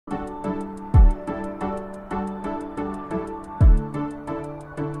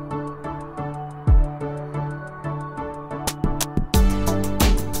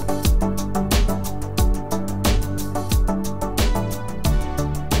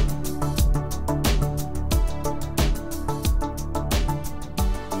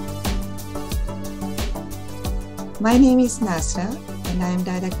My name is Nasra, and I am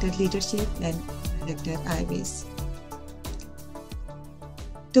Director Leadership and Director IBIS.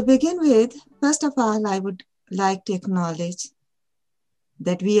 To begin with, first of all, I would like to acknowledge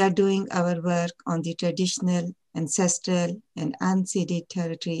that we are doing our work on the traditional, ancestral, and unceded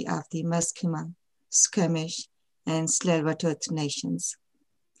territory of the Musqueam, Squamish, and Tsleil-Waututh nations.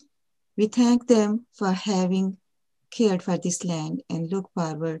 We thank them for having cared for this land and look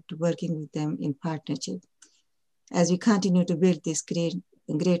forward to working with them in partnership as we continue to build this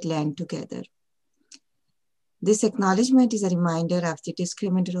great land together. This acknowledgement is a reminder of the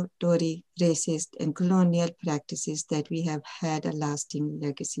discriminatory, racist, and colonial practices that we have had a lasting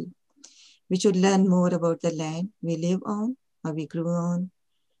legacy. We should learn more about the land we live on or we grew on.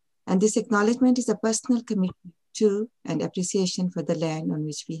 And this acknowledgement is a personal commitment to and appreciation for the land on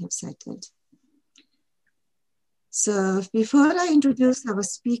which we have settled. So before I introduce our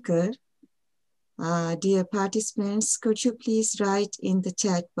speaker, dear participants, could you please write in the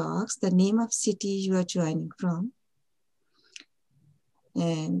chat box the name of city you are joining from?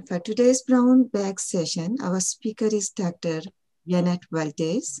 And for today's brown bag session, our speaker is Dr. Yane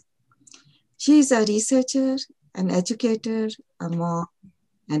Valdez. She is a researcher, an educator, a mom,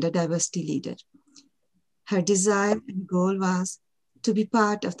 and a diversity leader. Her desire and goal was to be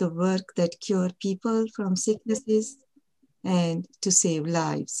part of the work that cure people from sicknesses and to save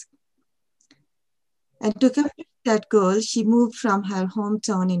lives. And to complete that goal, she moved from her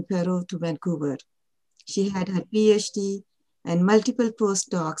hometown in Peru to Vancouver. She had her PhD and multiple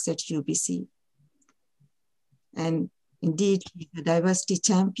postdocs at UBC. And indeed, she's a diversity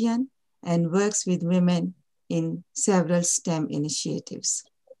champion and works with women in several STEM initiatives.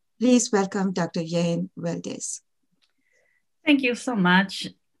 Please welcome Dr. Yane Valdez. Thank you so much,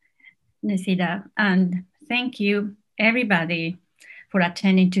 Nesida, and thank you everybody for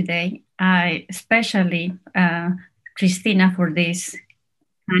attending today. I especially Christina for this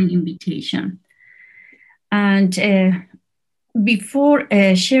kind invitation. And before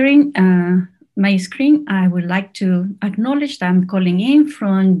sharing my screen, I would like to acknowledge that I'm calling in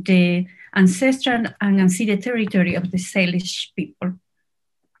from the ancestral and unceded territory of the Salish people.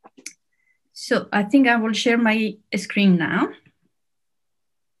 So I think I will share my screen now.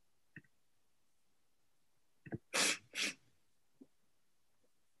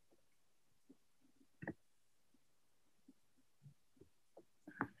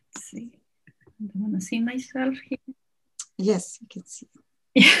 Let's see. I don't want to see myself here. Yes, you can see.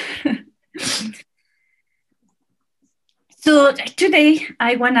 So today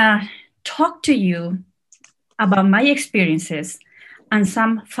I want to talk to you about my experiences and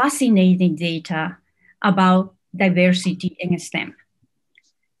some fascinating data about diversity in STEM.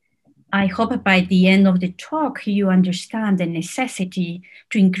 I hope by the end of the talk, you understand the necessity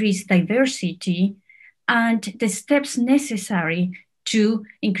to increase diversity and the steps necessary to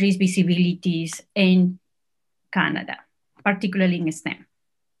increase visibilities in Canada, particularly in STEM.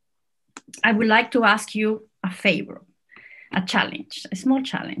 I would like to ask you a favor, a challenge, a small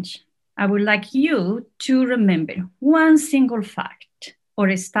challenge. I would like you to remember one single fact or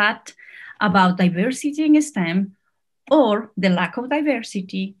a stat about diversity in STEM or the lack of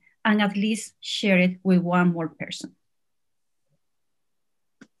diversity, and at least share it with one more person.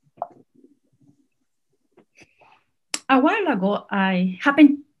 A while ago, I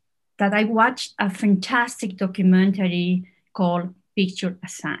watched a fantastic documentary called Picture a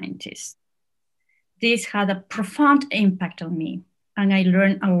Scientist. This had a profound impact on me, and I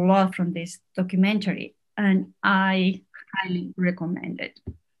learned a lot from this documentary, and I highly recommend it.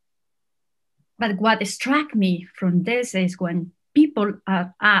 But what struck me from this is when people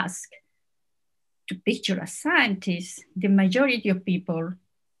are asked to picture a scientist, the majority of people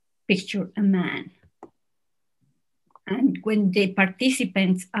picture a man. And when the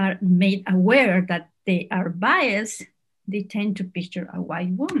participants are made aware that they are biased, they tend to picture a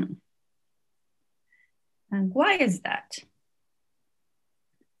white woman. And why is that?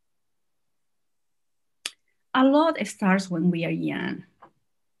 A lot starts when we are young.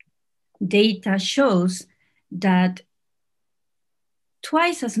 Data shows that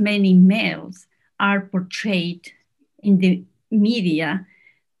twice as many males are portrayed in the media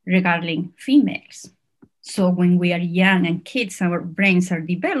regarding females. So when we are young and kids, our brains are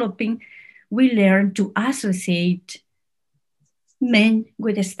developing, we learn to associate men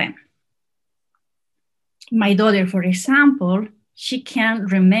with STEM. My daughter, for example, she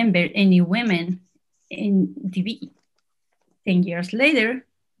can't remember any women in TV. 10 years later,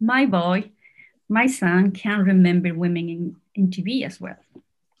 my son can't remember women in TV as well.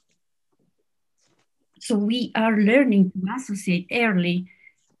 So we are learning to associate early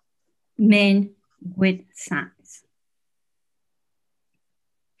men with science.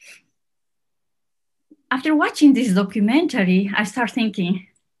 after watching this documentary, I start thinking,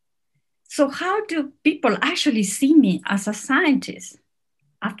 so how do people actually see me as a scientist?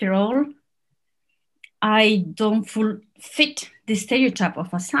 After all, I don't fit the stereotype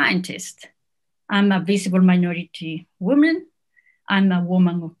of a scientist. I'm a visible minority woman. I'm a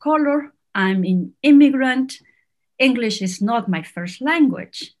woman of color. I'm an immigrant. English is not my first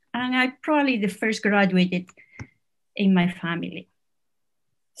language. And I'm probably the first graduated in my family.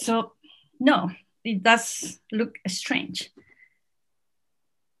 So no, it does look strange.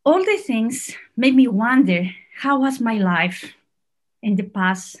 All the things made me wonder, how was my life in the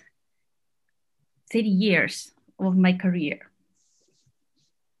past 30 years of my career?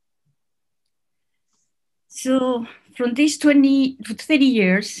 So from these 20 to 30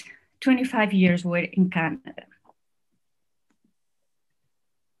 years, 25 years were in Canada.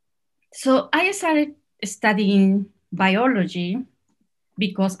 So I started studying biology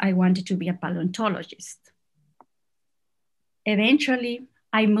because I wanted to be a paleontologist. Eventually,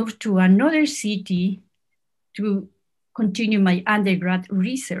 I moved to another city to continue my undergrad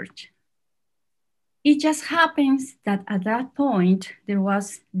research. It just happens that at that point, there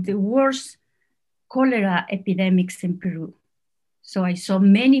was the worst cholera epidemics in Peru. So I saw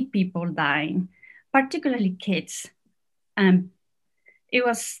many people dying, particularly kids, and it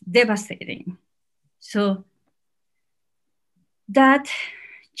was devastating. So that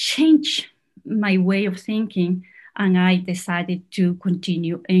changed my way of thinking, and I decided to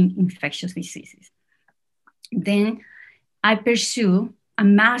continue in infectious diseases. Then I pursued a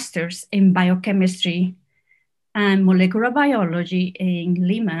master's in biochemistry and molecular biology in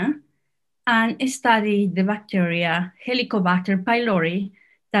Lima, and studied the bacteria Helicobacter pylori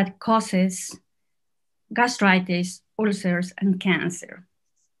that causes gastritis, ulcers, and cancer.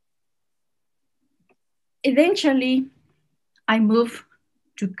 Eventually, I moved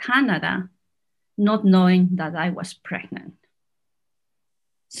to Canada, not knowing that I was pregnant.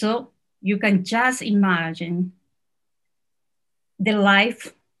 So you can just imagine the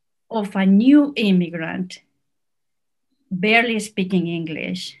life of a new immigrant, barely speaking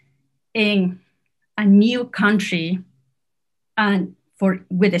English, in a new country and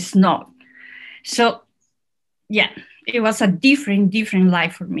with the snow. So yeah, it was a different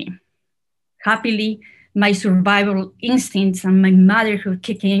life for me. Happily, my survival instincts and my motherhood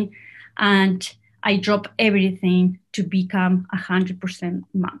kicked in, and I dropped everything to become 100%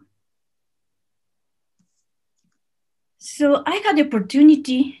 mom. So I had the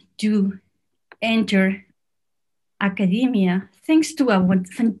opportunity to enter academia thanks to a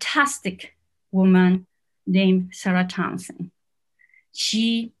fantastic woman named Sarah Townsend.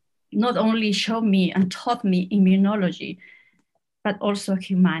 She not only showed me and taught me immunology, but also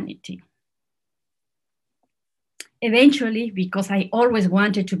humanity. Eventually, because I always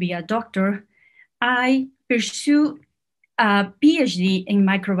wanted to be a doctor, I pursued a PhD in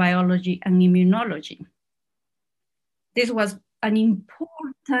microbiology and immunology. This was an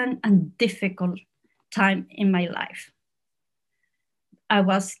important and difficult time in my life. I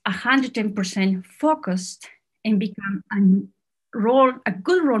was 110% focused and become a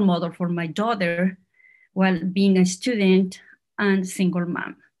good role model for my daughter while being a student and single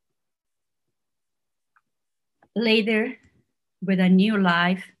mom. Later, with a new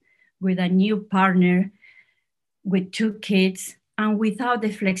life, with a new partner, with 2 kids, and without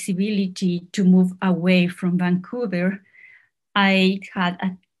the flexibility to move away from Vancouver, I had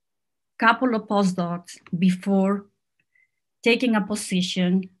a couple of postdocs before taking a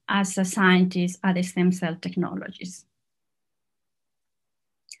position as a scientist at the Stem Cell Technologies.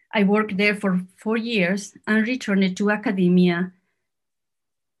 I worked there for 4 years and returned to academia,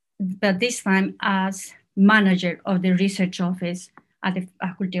 but this time as manager of the research office at the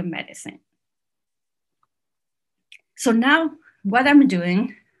Faculty of Medicine. So now what I'm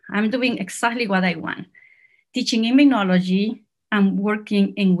doing exactly what I want, teaching immunology and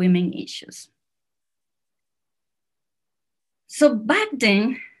working in women issues. So back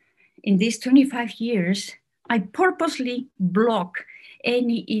then, in these 25 years, I purposely blocked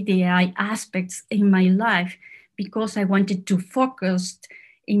any EDI aspects in my life because I wanted to focus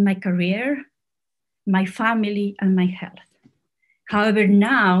in my career, my family, and my health. However,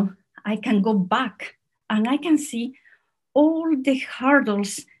 now I can go back and I can see all the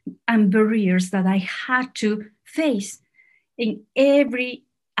hurdles and barriers that I had to face in every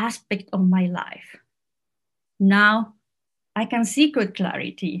aspect of my life. Now I can see with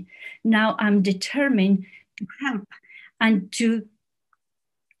clarity. Now I'm determined to help and to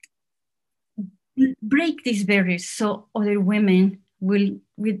break these barriers so other women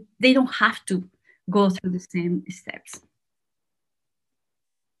they don't have to go through the same steps.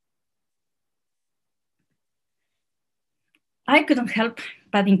 I couldn't help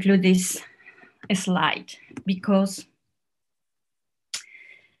but include this slide because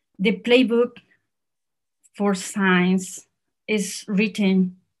the playbook for science is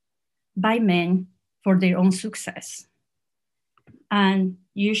written by men for their own success and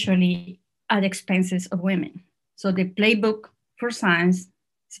usually at expenses of women. So the playbook for science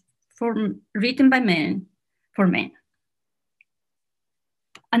written by men for men.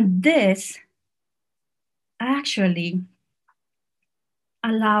 And this actually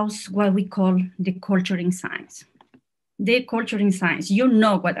allows what we call the culture in science. The culture in science, you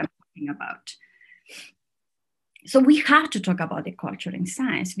know what I'm talking about. So we have to talk about the culture in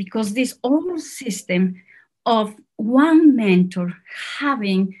science because this whole system of one mentor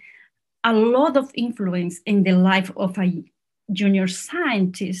having a lot of influence in the life of a junior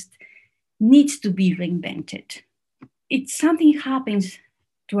scientist needs to be reinvented. If something happens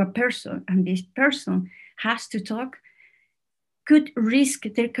to a person and this person has to talk, could risk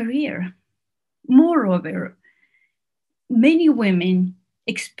their career. Moreover, many women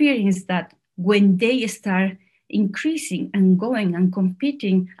experience that when they start increasing and going and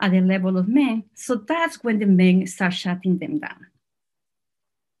competing at the level of men, so that's when the men start shutting them down.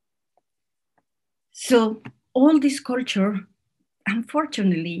 So all this culture,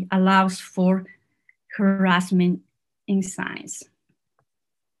 unfortunately, allows for harassment in science.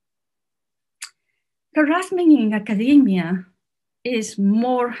 Harassment in academia is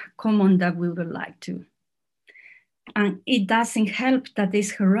more common than we would like to. And it doesn't help that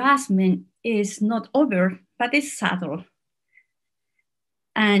this harassment is not overt, but it's subtle.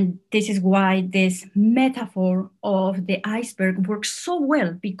 And this is why this metaphor of the iceberg works so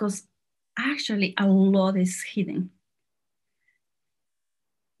well, because actually a lot is hidden.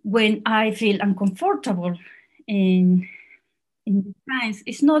 When I feel uncomfortable in science,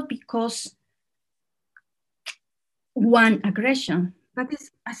 it's not because one aggression, but it's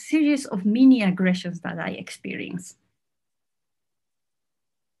a series of mini aggressions that I experience.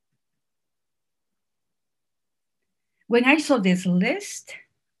 When I saw this list,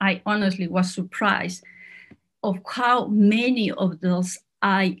 I honestly was surprised of how many of those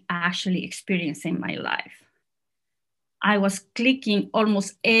I actually experienced in my life. I was clicking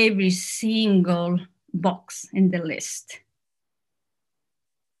almost every single box in the list.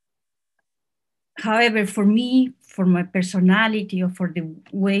 However, for me, for my personality or for the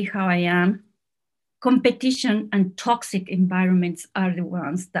way how I am, competition and toxic environments are the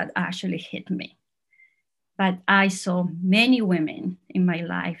ones that actually hit me. But I saw many women in my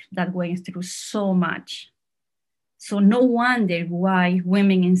life that went through so much. So no wonder why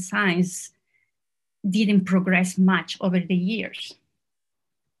women in science didn't progress much over the years.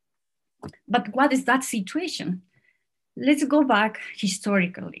 But what is that situation? Let's go back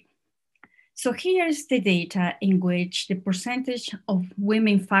historically. So here's the data in which the percentage of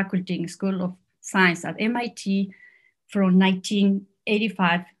women faculty in School of Science at MIT from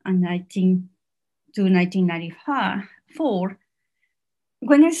 1985 and 1994.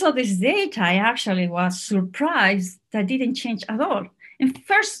 When I saw this data, I actually was surprised that it didn't change at all. And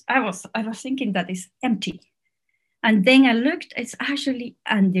first, I was thinking that it's empty. And then I looked, it's actually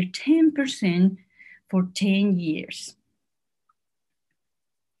under 10% for 10 years.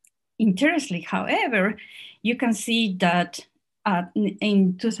 Interestingly, however, you can see that in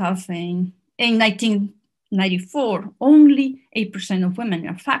 1994, only 8% of women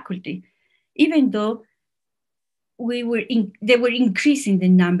are faculty, even though they were increasing the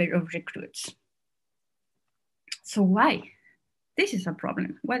number of recruits. So why? This is a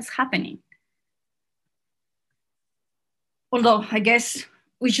problem. What's happening? Although I guess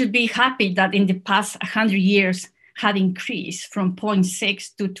we should be happy that in the past 100 years had increased from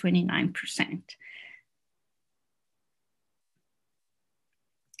 0.6 to 29%.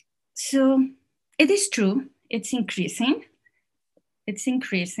 So it is true, it's increasing. It's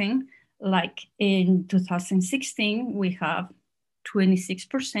increasing. Like in 2016, we have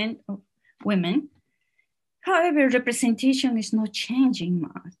 26% of women. However, representation is not changing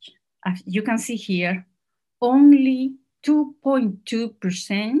much. As you can see here, only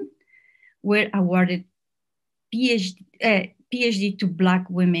 2.2% were awarded PhD to Black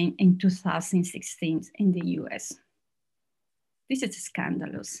women in 2016 in the US. This is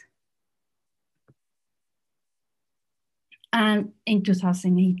scandalous. And in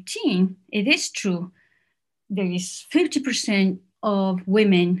 2018, it is true, there is 50% of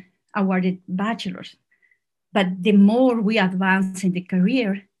women awarded bachelors. But the more we advance in the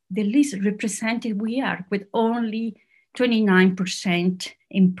career, the least represented we are, with only 29%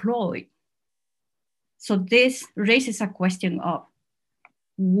 employed. So this raises a question of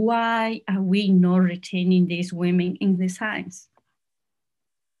why are we not retaining these women in the science?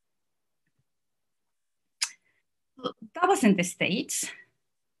 That was in the States.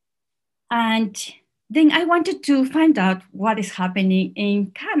 And then I wanted to find out what is happening in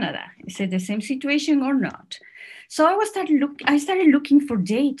Canada. Is it the same situation or not? So I started looking for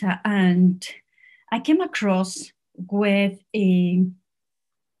data, and I came across with a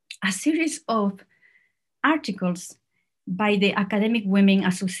series of articles by the Academic Women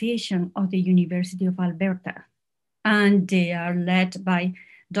Association of the University of Alberta, and they are led by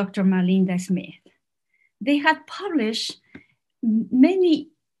Dr. Melinda Smith. They had published many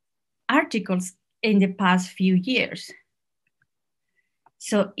articles in the past few years.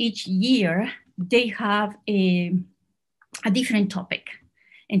 So each year they have a different topic.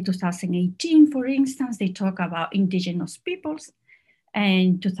 In 2018, for instance, they talk about indigenous peoples.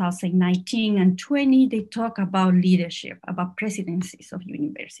 And 2019 and 20, they talk about leadership, about presidencies of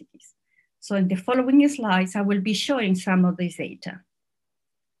universities. So in the following slides, I will be showing some of this data.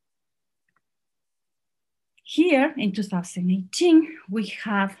 Here in 2018, we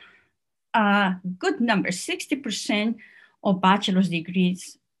have a good number, 60% of bachelor's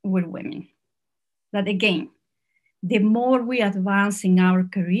degrees were women. But again, the more we advance in our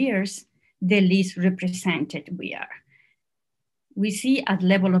careers, the least represented we are. We see at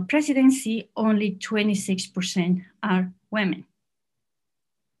level of presidency, only 26% are women.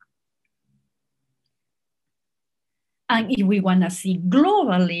 And if we want to see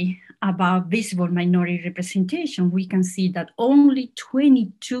globally about visible minority representation, we can see that only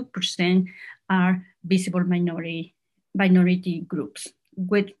 22% are visible minority groups,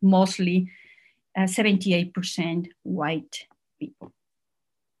 with mostly 78% white people.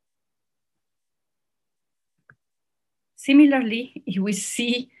 Similarly, if we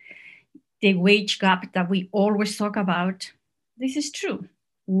see the wage gap that we always talk about, this is true.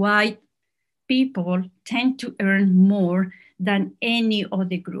 White people tend to earn more than any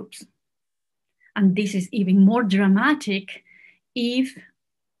other groups. And this is even more dramatic if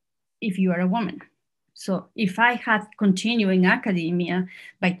you are a woman. So if I had continued in academia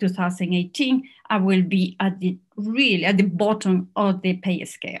by 2018, I will be at the bottom of the pay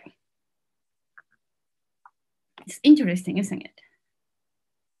scale. It's interesting, isn't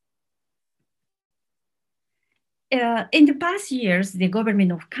it? In the past years, the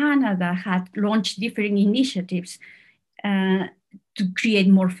government of Canada had launched different initiatives to create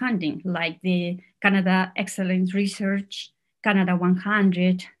more funding, like the Canada Excellence Research, Canada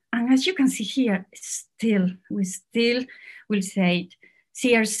 100. And as you can see here, we still will say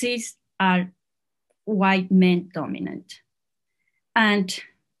CRCs are white men dominant. And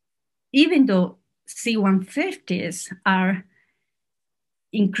even though C-150s are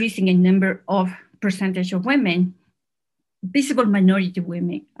increasing in number of percentage of women, visible minority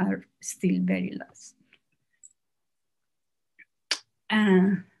women are still very less.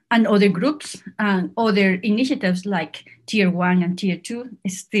 And other groups and other initiatives like Tier 1 and Tier 2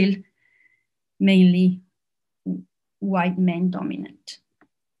 is still mainly white men dominant.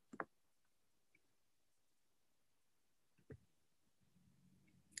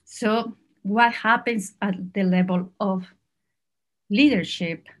 So what happens at the level of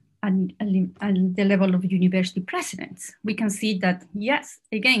leadership and the level of university presidents? We can see that, yes,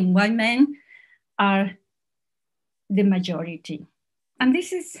 again, white men are the majority. And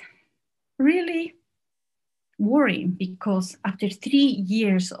this is really worrying because after 3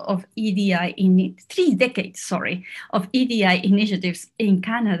 decades of EDI initiatives in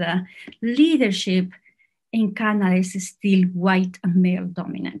Canada, leadership in Canada is still white and male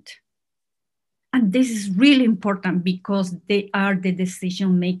dominant. And this is really important because they are the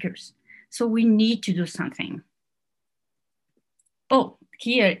decision makers. So we need to do something. Oh,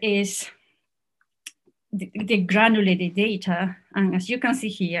 here is the granular data. And as you can see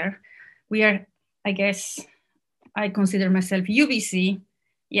here, we are, I guess, I consider myself UBC.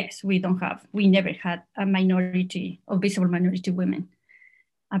 Yes, we never had a minority of visible minority women.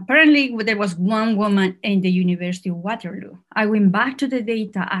 Apparently there was one woman in the University of Waterloo. I went back to the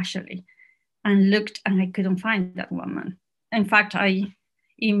data actually and looked and I couldn't find that woman. In fact, I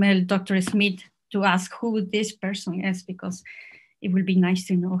emailed Dr. Smith to ask who this person is because it would be nice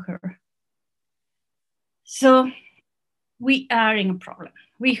to know her. So we are in a problem.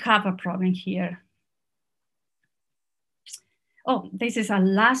 We have a problem here. Oh, this is a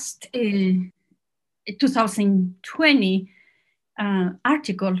last 2020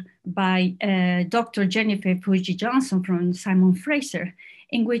 article by Dr. Jennifer Fuji-Johnson from Simon Fraser,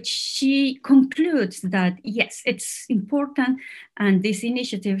 in which she concludes that, yes, it's important and these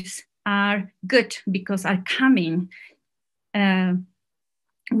initiatives are good because are coming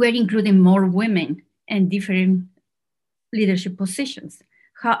we're including more women in different leadership positions.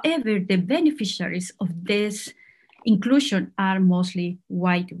 However, the beneficiaries of this inclusion are mostly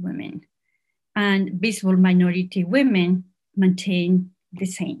white women, and visible minority women maintain the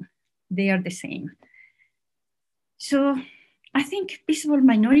same. They are the same. So I think visible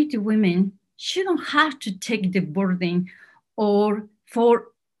minority women shouldn't have to take the burden or for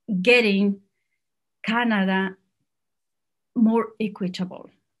getting Canada more equitable.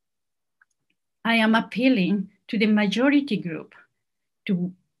 I am appealing to the majority group,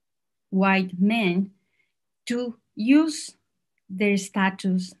 to white men, to use their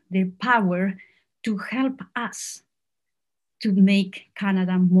status, their power to help us to make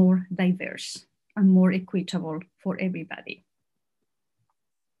Canada more diverse and more equitable for everybody.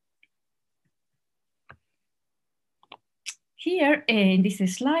 Here in this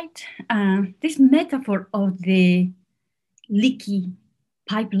slide, this metaphor of the leaky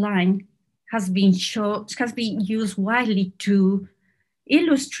pipeline has been used widely to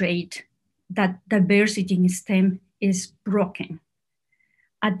illustrate that diversity in STEM is broken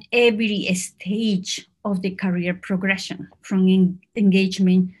at every stage of the career progression, from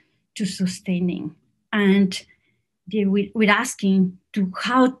engagement to sustaining. And we're asking to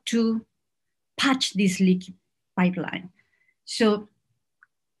how to patch this leaky pipeline. So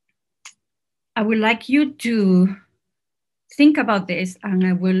I would like you to think about this, and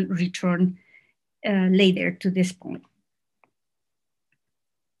I will return later to this point.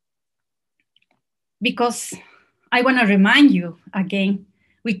 Because I want to remind you again,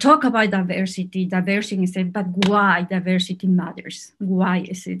 we talk about diversity, but why diversity matters? Why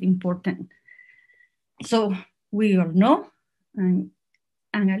is it important? So we all know, and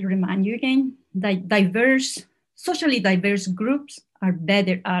I'll remind you again, that socially diverse groups are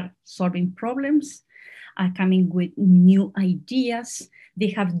better at solving problems, are coming with new ideas, they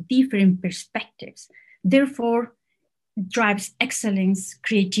have different perspectives, therefore drives excellence,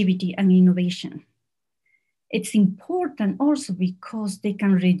 creativity, and innovation. It's important also because they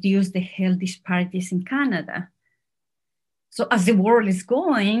can reduce the health disparities in Canada. So as the world is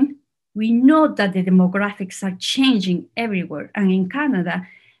going, we know that the demographics are changing everywhere. And in Canada,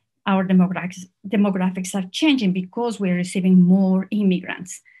 our demographics are changing because we're receiving more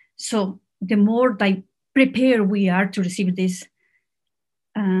immigrants. So the more prepared we are to receive these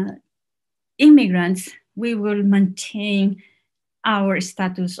immigrants, we will maintain our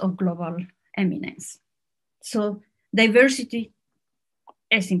status of global eminence. So diversity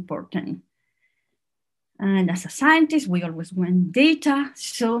is important. And as a scientist, we always want data.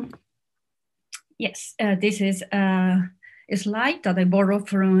 So yes, this is a slide that I borrowed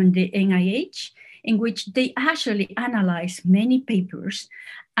from the NIH, in which they actually analyzed many papers,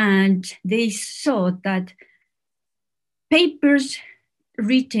 and they saw that papers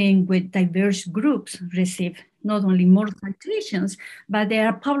written with diverse groups receive not only more citations, but they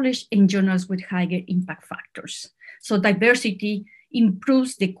are published in journals with higher impact factors. So diversity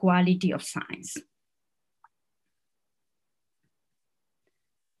improves the quality of science.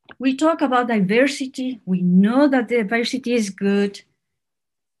 We talk about diversity. We know that diversity is good.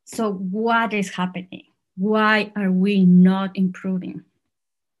 So what is happening? Why are we not improving?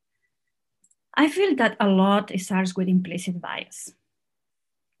 I feel that a lot starts with implicit bias.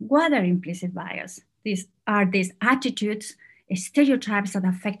 What are implicit bias? These are these attitudes, stereotypes that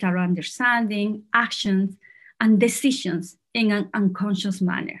affect our understanding, actions, and decisions in an unconscious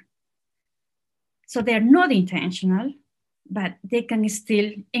manner. So they're not intentional, but they can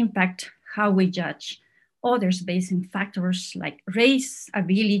still impact how we judge others based on factors like race,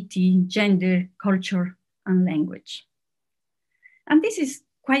 ability, gender, culture, and language. And this is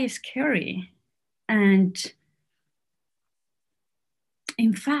quite scary. And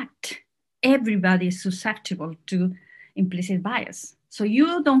in fact, everybody is susceptible to implicit bias. So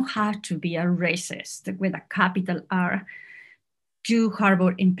you don't have to be a racist with a capital R to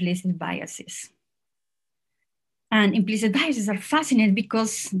harbor implicit biases. And implicit biases are fascinating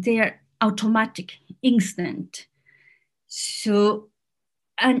because they are automatic, instant. So,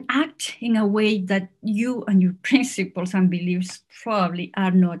 and act in a way that you and your principles and beliefs probably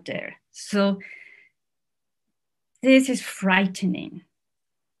are not there. So this is frightening.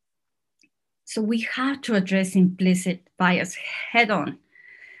 So we have to address implicit bias head on.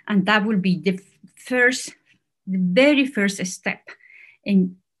 And that will be the very first step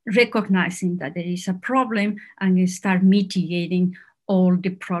in recognizing that there is a problem and start mitigating all the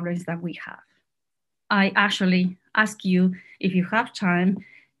problems that we have. I actually ask you, if you have time,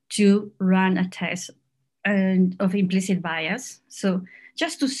 to run a test of implicit bias. So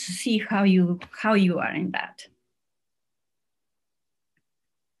just to see how you are in that.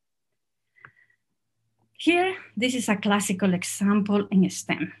 Here, this is a classical example in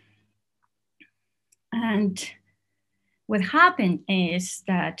STEM. And what happened is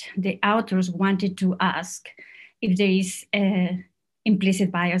that the authors wanted to ask if there is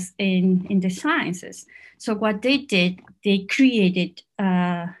implicit bias in the sciences. So what they did, they created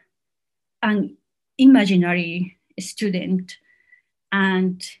an imaginary student,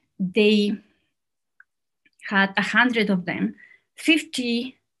 and they had 100 of them.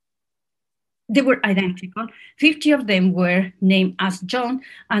 50, they were identical. 50 of them were named as John,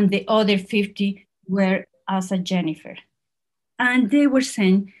 and the other 50 were as a Jennifer. And they were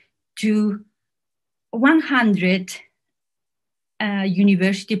sent to 100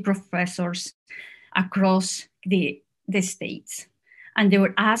 university professors across the states. And they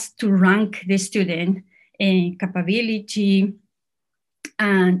were asked to rank the student in capability,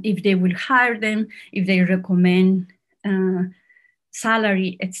 and if they will hire them, if they recommend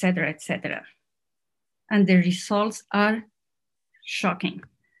salary, etc., etc. And the results are shocking.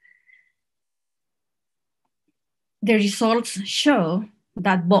 The results show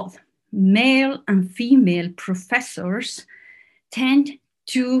that both male and female professors tend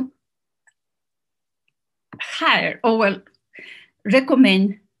to hire, or well,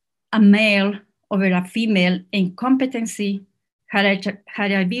 recommend a male over a female in competency,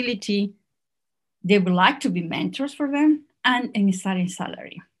 hireability. They would like to be mentors for them, and in starting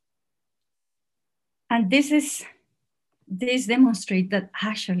salary. And this demonstrates that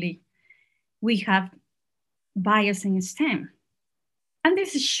actually we have bias in STEM. And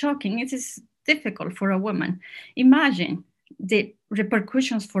this is shocking. It is difficult for a woman. Imagine the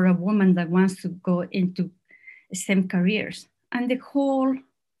repercussions for a woman that wants to go into STEM careers and the whole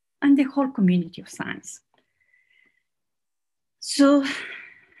community of science. So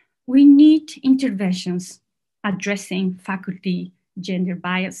we need interventions addressing faculty gender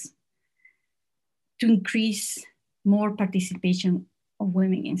bias to increase more participation of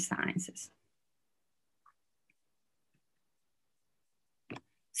women in sciences.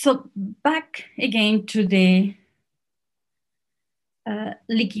 So back again to the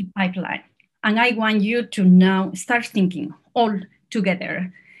leaky pipeline. And I want you to now start thinking all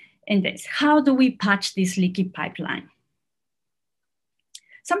together in this. How do we patch this leaky pipeline?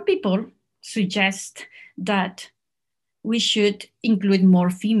 Some people suggest that we should include more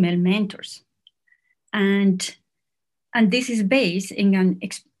female mentors. And this is based in an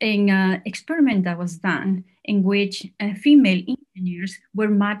experiment that was done in which female engineers were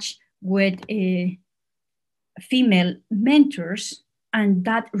matched with female mentors, and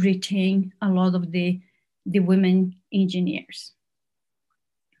that retained a lot of the women engineers.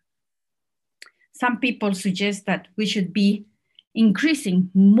 Some people suggest that we should be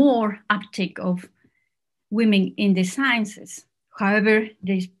increasing more uptake of women in the sciences. However,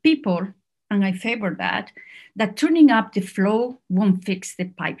 there's people, and I favor that turning up the flow won't fix the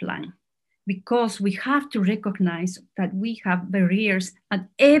pipeline, because we have to recognize that we have barriers at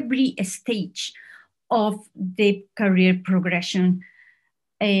every stage of the career progression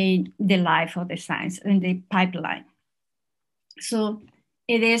in the life of the science, in the pipeline. So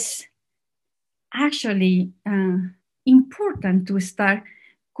it is actually important to start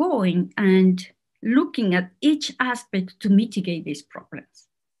going and looking at each aspect to mitigate these problems.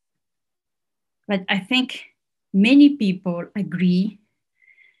 But I think many people agree,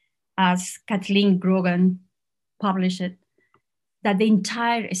 as Kathleen Grogan published it, that the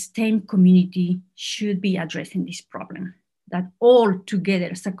entire STEM community should be addressing this problem, that all together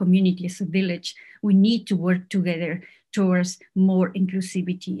as a community, as a village, we need to work together towards more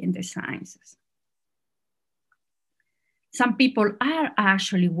inclusivity in the sciences. Some people are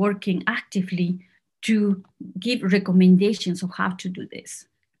actually working actively to give recommendations of how to do this.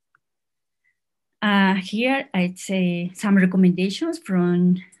 Here, I'd say some recommendations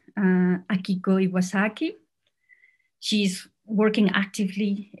from Akiko Iwasaki. She's working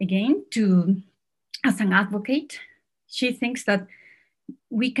actively again as an advocate. She thinks that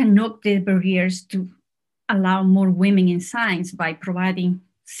we can knock the barriers to allow more women in science by providing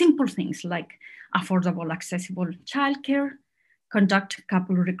simple things like affordable, accessible childcare, conduct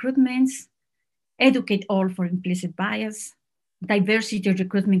couple recruitments, educate all for implicit bias, diversity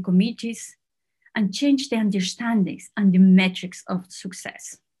recruitment committees, and change the understandings and the metrics of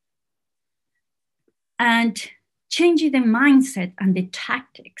success. And changing the mindset and the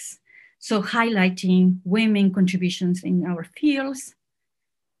tactics. So highlighting women contributions in our fields,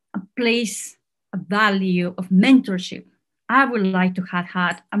 place a value of mentorship. I would like to have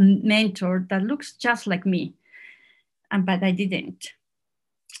had a mentor that looks just like me, but I didn't.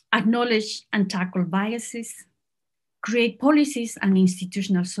 Acknowledge and tackle biases, create policies and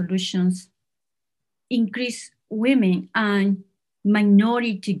institutional solutions, increase women and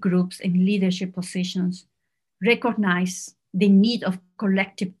minority groups in leadership positions, recognize the need of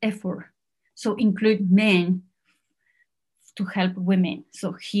collective effort. So include men to help women,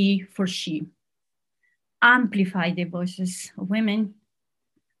 so he for she. Amplify the voices of women,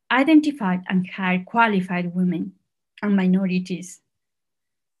 identify and hire qualified women and minorities,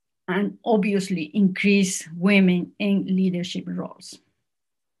 and obviously increase women in leadership roles.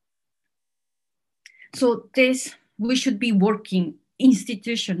 So this, we should be working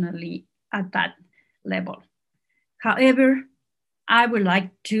institutionally at that level. However, I would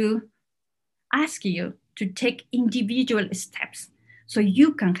like to ask you to take individual steps so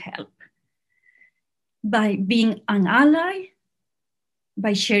you can help by being an ally,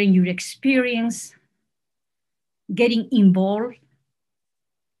 by sharing your experience, getting involved,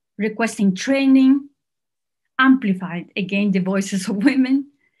 requesting training, amplify again the voices of women,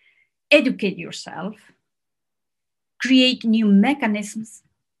 educate yourself, create new mechanisms,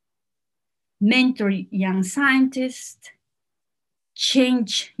 mentor young scientists,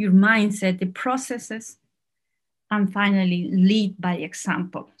 change your mindset, the processes, and finally lead by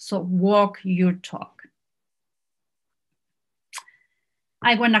example. So walk your talk.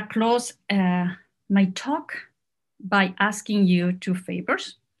 I want to close my talk by asking you two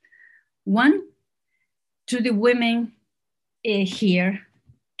favors. One, to the women here,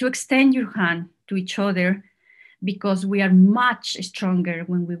 to extend your hand to each other, because we are much stronger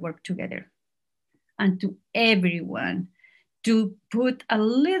when we work together. And to everyone, to put a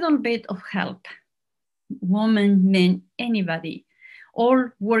little bit of help, women, men, anybody, all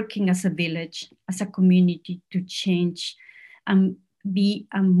working as a village, as a community to change and be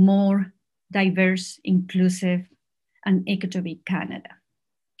a more diverse, inclusive, and equitable Canada.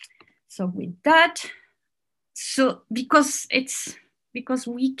 So with that, so because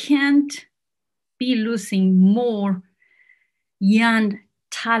we can't be losing more young,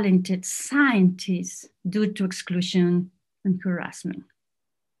 talented scientists due to exclusion and harassment.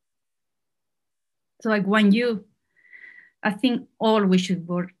 So I want you, I think all we should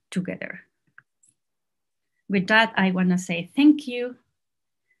work together. With that, I want to say thank you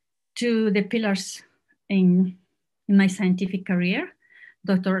to the pillars in my scientific career,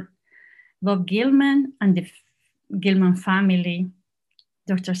 Dr. Bob Gilman and the Gilman family,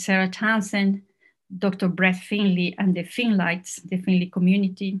 Dr. Sarah Townsend, Dr. Brett Finley and the Finlights, the Finley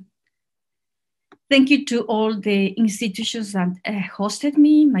community. Thank you to all the institutions that hosted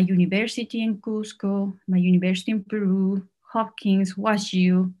me, my university in Cusco, my university in Peru, Hopkins,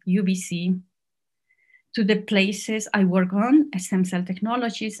 WashU, UBC, to the places I work on, stem cell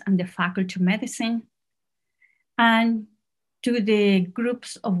technologies and the Faculty of Medicine, and to the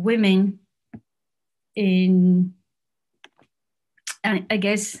groups of women in, I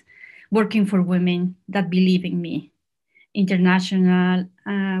guess, working for women that believe in me, International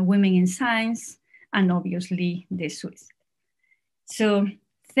Women in Science, and obviously the Swiss. So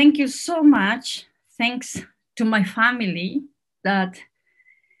thank you so much. Thanks to my family that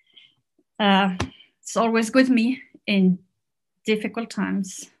it's always with me in difficult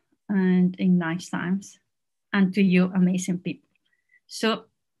times and in nice times, and to you amazing people. So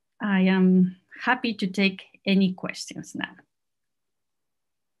I am happy to take any questions now.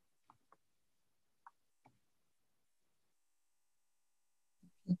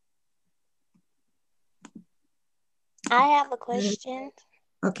 I have a question.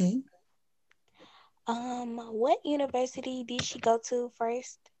 Okay. What university did she go to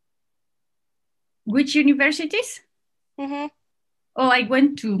first? Which universities? Mm-hmm. Oh, I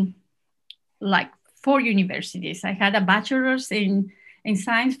went to like 4 universities. I had a bachelor's in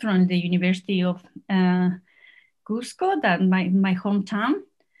science from the University of Cusco, that my hometown.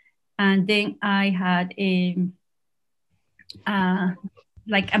 And then I had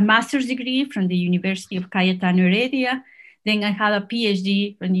like a master's degree from the University of Cayetano Heredia. Then I had a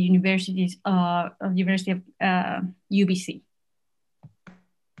PhD from the University of UBC.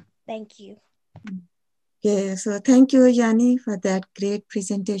 Thank you. Yeah, so thank you, Yanni, for that great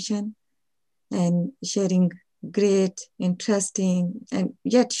presentation and sharing great, interesting, and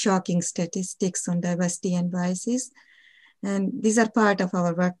yet shocking statistics on diversity and biases. And these are part of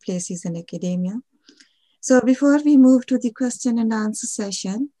our workplaces and academia. So before we move to the question and answer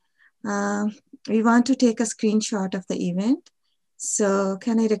session, we want to take a screenshot of the event. So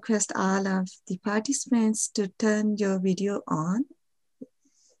can I request all of the participants to turn your video on?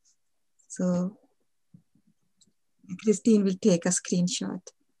 So Christine will take a screenshot.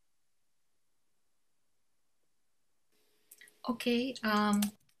 Okay,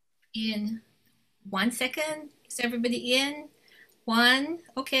 in 1 second, is everybody in? 1.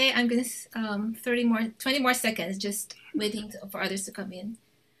 Okay, I'm gonna 20 more seconds, just waiting for others to come in.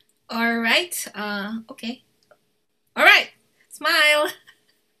 All right. Okay. All right. Smile.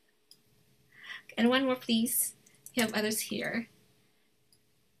 And one more, please. You have others here.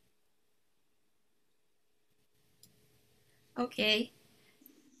 Okay.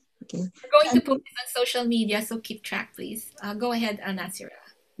 Okay. We're going to put this on social media, so keep track, please. Go ahead, Nasira.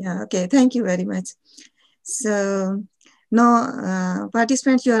 Yeah, okay. Thank you very much. So, no,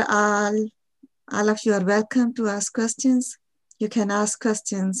 participants, you are all of you are welcome to ask questions. You can ask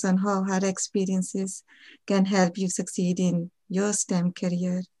questions on how her experiences can help you succeed in your STEM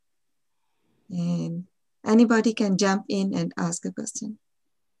career. And anybody can jump in and ask a question.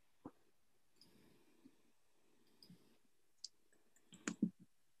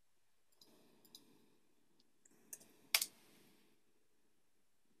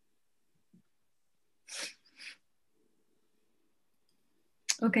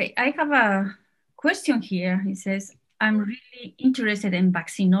 Okay, I have a question here. It says, I'm really interested in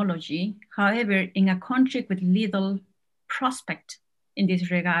vaccinology. However, in a country with little prospect in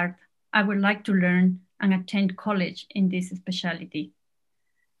this regard, I would like to learn and attend college in this specialty.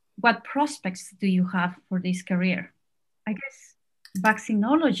 What prospects do you have for this career? I guess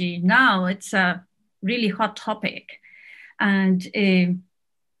vaccinology now, it's a really hot topic. And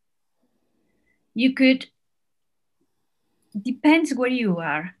you could, depends where you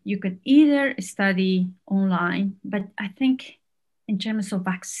are. You could either study online, but I think in terms of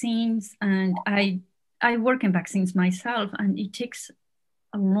vaccines, and I work in vaccines myself, and it takes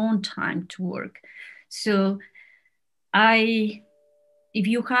a long time to work. So if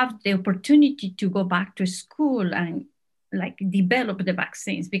you have the opportunity to go back to school and like develop the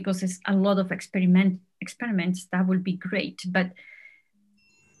vaccines, because it's a lot of experiments, that would be great. But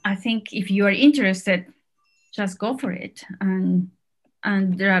I think if you are interested, just go for it. And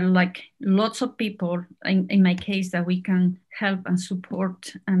there are like lots of people in my case that we can help and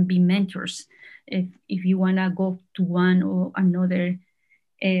support and be mentors if you want to go to one or another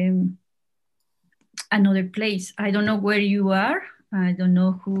place. I don't know where you are. I don't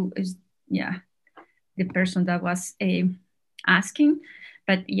know who is the person that was asking,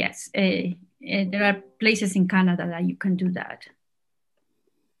 but yes, there are places in Canada that you can do that.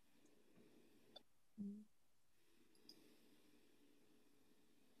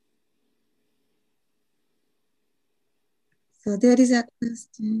 So there is a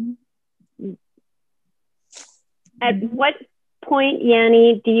question. At what point,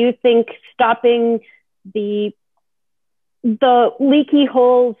 Yanni, do you think stopping the leaky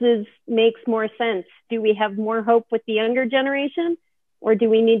holes makes more sense? Do we have more hope with the younger generation, or do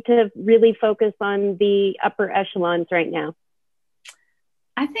we need to really focus on the upper echelons right now?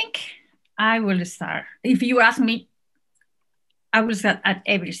 I think I will start. If you ask me, I will start at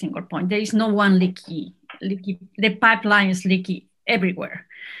every single point. There is no one leaky. The pipeline is leaky everywhere.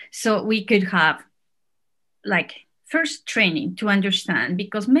 So we could have like first training to understand,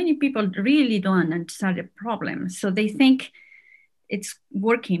 because many people really don't understand the problem. So they think it's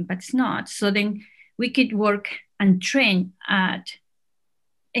working, but it's not. So then we could work and train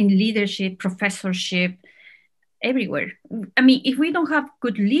in leadership, professorship, everywhere. I mean, if we don't have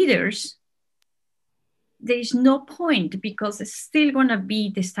good leaders, there is no point, because it's still gonna be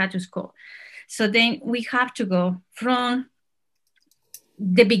the status quo. So then we have to go from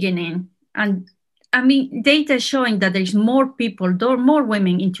the beginning. And I mean, data showing that there's more people, more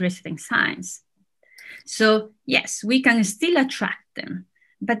women interested in science. So yes, we can still attract them,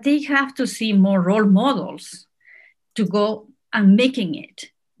 but they have to see more role models to go and making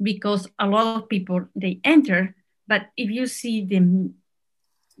it, because a lot of people, they enter, but if you see the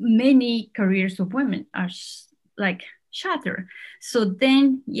many careers of women are like shattered. So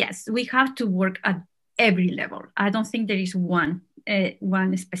then, yes, we have to work at every level. I don't think there is one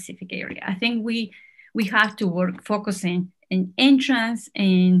specific area. I think we have to work focusing in entrance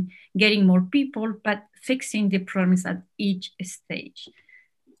and getting more people, but fixing the problems at each stage.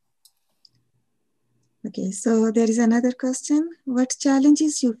 Okay, so there is another question. What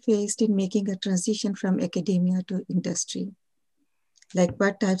challenges you faced in making a transition from academia to industry? Like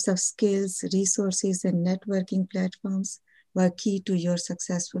what types of skills, resources, and networking platforms were key to your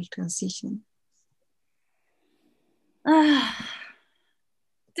successful transition?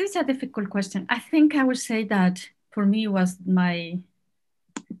 This is a difficult question. I think I would say that for me was my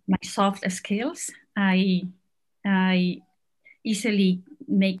soft skills. I easily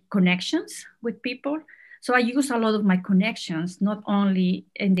make connections with people. So I use a lot of my connections, not only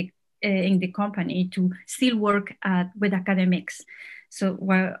in the company, to still work with academics. So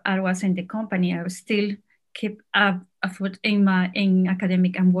while I was in the company, I was still keep up foot in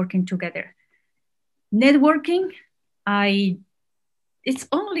academic and working together. Networking, it's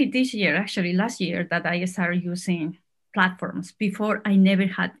only this year, actually last year, that I started using platforms. Before, I never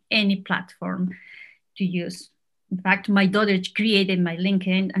had any platform to use. In fact, my daughter created my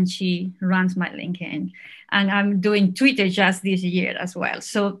LinkedIn and she runs my LinkedIn. And I'm doing Twitter just this year as well.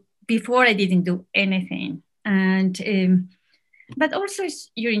 So before I didn't do anything. And but also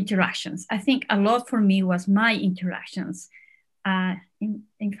it's your interactions. I think a lot for me was my interactions.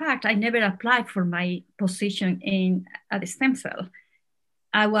 In fact, I never applied for my position at the stem cell.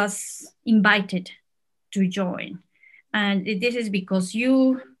 I was invited to join. And this is because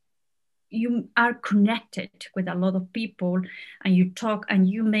you are connected with a lot of people and you talk and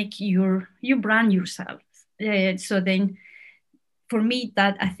you brand yourself. So then for me,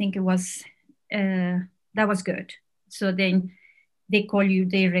 that I think that was good. So then they call you,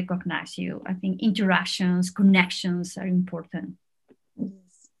 they recognize you. I think interactions, connections are important.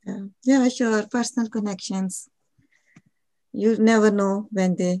 Yes. Yeah, sure. Personal connections. You never know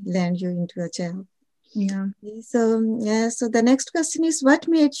when they land you into a job. Yeah. So the next question is, what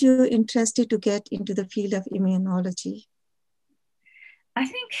made you interested to get into the field of immunology? I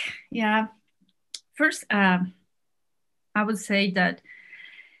think, first, I would say that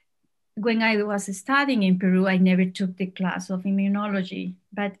when I was studying in Peru, I never took the class of immunology,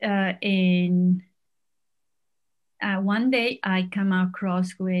 but one day I came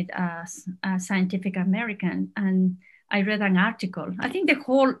across with a Scientific American and I read an article. I think the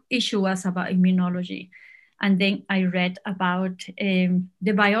whole issue was about immunology. And then I read about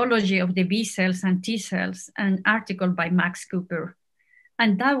the biology of the B cells and T cells, an article by Max Cooper.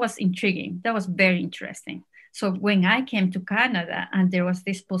 And that was intriguing. That was very interesting. So when I came to Canada and there was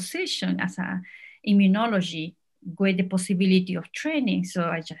this position as an immunology with the possibility of training, so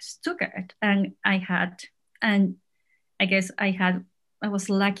I just took it. And I guess I was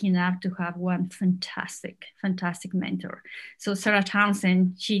lucky enough to have one fantastic mentor. So Sarah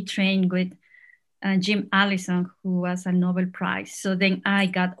Townsend, she trained with Jim Allison, who was a Nobel Prize. So then I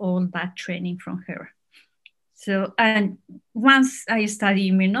got all that training from her. So, and once I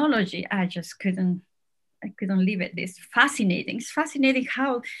studied immunology, I just couldn't leave it. It's fascinating. It's fascinating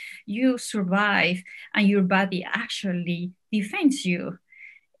how you survive and your body actually defends you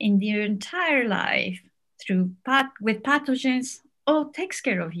in your entire life with pathogens. Takes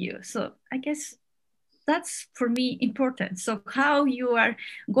care of you. So I guess that's for me important. So how you are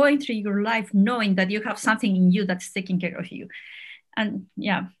going through your life knowing that you have something in you that's taking care of you. And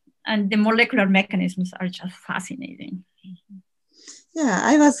the molecular mechanisms are just fascinating.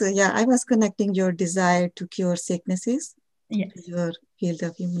 I was connecting your desire to cure sicknesses to your field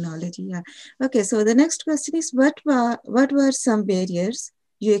of immunology. Yeah. Okay, so the next question is, what were some barriers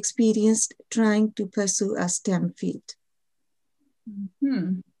you experienced trying to pursue a STEM field?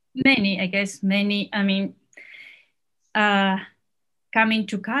 Many, I guess, many. I mean, coming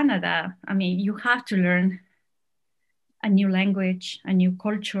to Canada, I mean, you have to learn a new language, a new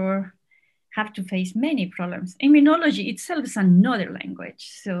culture, have to face many problems. Immunology itself is another language.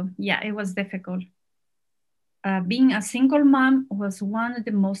 So it was difficult. Being a single mom was one of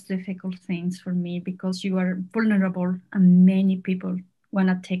the most difficult things for me because you are vulnerable and many people want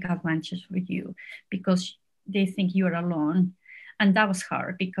to take advantage of you because they think you are alone. And that was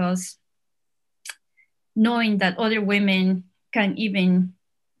hard because knowing that other women can even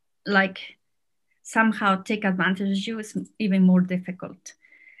somehow take advantage of you is even more difficult.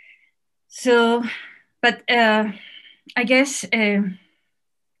 So, but I guess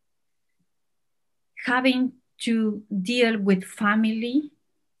having to deal with family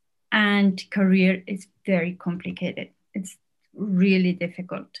and career is very complicated. It's really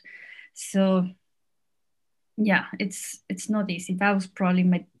difficult. So it's not easy. That was probably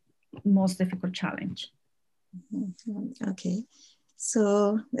my most difficult challenge. Okay.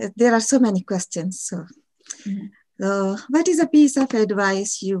 So there are so many questions. So what is a piece of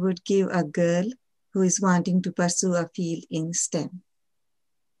advice you would give a girl who is wanting to pursue a field in STEM?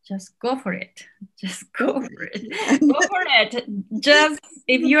 Just go for it. Just go for it. Go for it. Just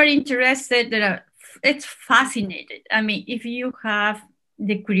if you're interested, it's fascinating. I mean, if you have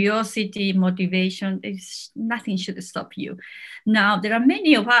the curiosity, motivation, nothing should stop you. Now, there are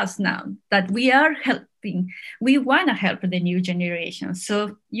many of us now that we are helping. We want to help the new generation.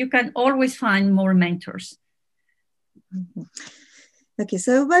 So you can always find more mentors. Okay,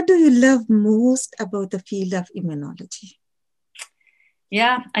 so what do you love most about the field of immunology?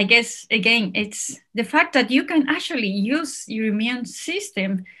 Yeah, I guess, again, it's the fact that you can actually use your immune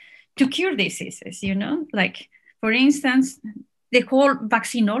system to cure diseases, like, for instance, the whole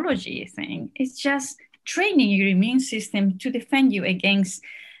vaccinology thing. It's just training your immune system to defend you against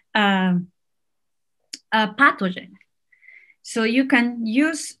a pathogen. So you can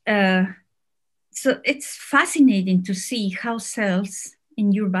use, so it's fascinating to see how cells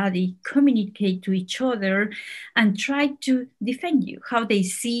in your body communicate to each other and try to defend you, how they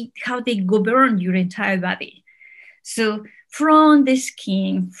see, how they govern your entire body. So from the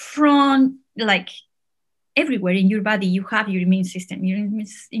skin, from like everywhere in your body, you have your immune system. Your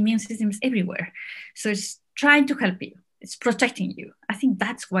immune system is everywhere. So it's trying to help you. It's protecting you. I think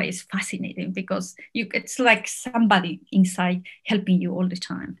that's why it's fascinating, because it's like somebody inside helping you all the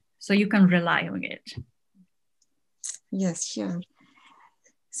time. So you can rely on it. Yes, sure.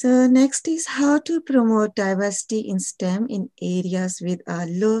 So next is how to promote diversity in STEM in areas with a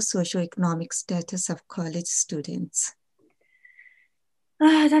low socioeconomic status of college students.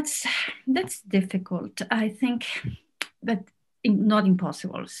 That's difficult, I think, but not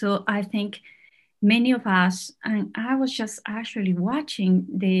impossible. So I think many of us, and I was just actually watching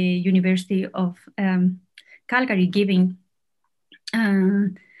the University of Calgary giving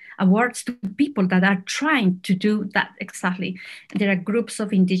awards to people that are trying to do that exactly. There are groups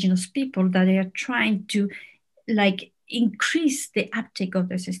of indigenous people that are trying to like increase the uptake of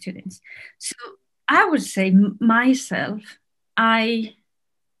those students. So I would say myself, I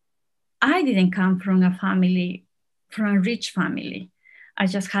didn't come from a family, from a rich family. I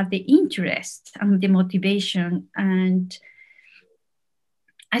just had the interest and the motivation. And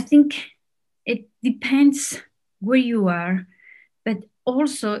I think it depends where you are, but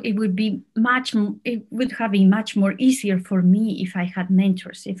also it would have been much more easier for me if I had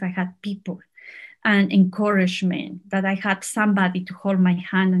mentors, if I had people and encouragement, that I had somebody to hold my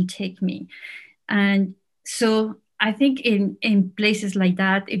hand and take me. And so I think in places like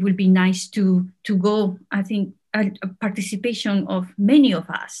that, it would be nice to go, I think, a participation of many of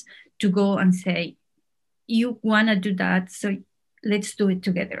us to go and say, you want to do that, so let's do it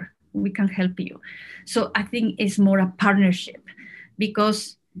together. We can help you. So I think it's more a partnership,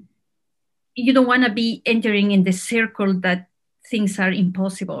 because you don't want to be entering in the circle that things are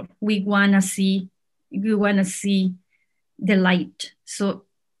impossible. We want to see the light. So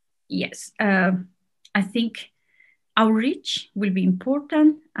yes, I think outreach will be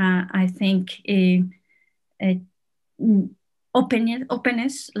important. I think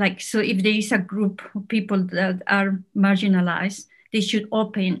openness, like, so if there is a group of people that are marginalized, they should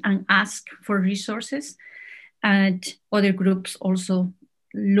open and ask for resources, and other groups also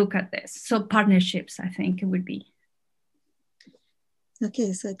look at this. So partnerships, I think it would be.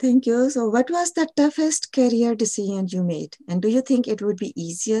 Okay, so thank you. So what was the toughest career decision you made? And do you think it would be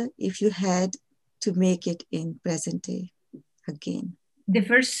easier if you had to make it in present day again? The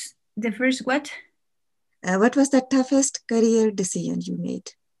first what? What was the toughest career decision you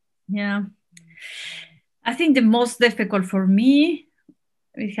made? Yeah, I think the most difficult for me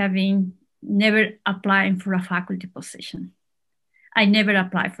is having never applying for a faculty position. I never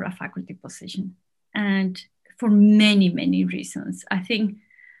applied for a faculty position, and for many, many reasons. I think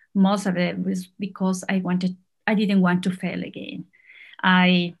most of it was because I didn't want to fail again.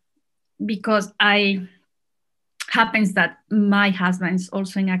 Because happens that my husband is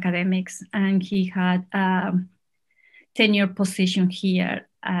also in academics, and he had a tenure position here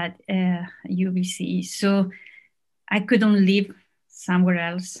at UBC. So I couldn't live somewhere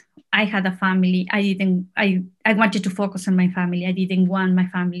else. I had a family. I wanted to focus on my family. I didn't want my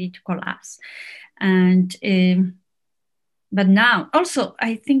family to collapse. And, but now also,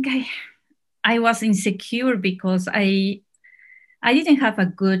 I think I was insecure because I didn't have a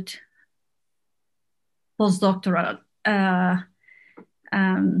good postdoctoral.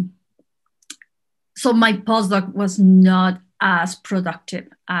 So my postdoc was not as productive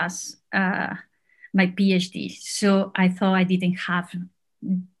as my PhD. So I thought I didn't have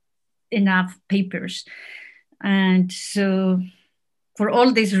enough papers. And so for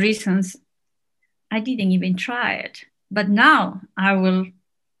all these reasons, I didn't even try it. But now I will,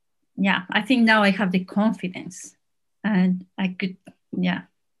 I think now I have the confidence and I could,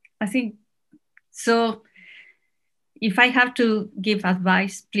 I think so. If I have to give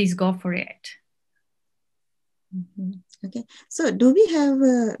advice, please go for it. Mm-hmm. Okay. So do we have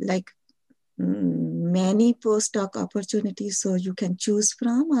many postdoc opportunities so you can choose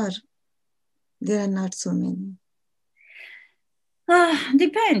from, or there are not so many?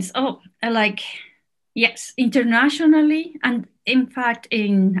 Depends. Yes, internationally, and in fact,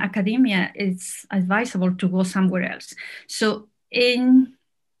 in academia, it's advisable to go somewhere else. So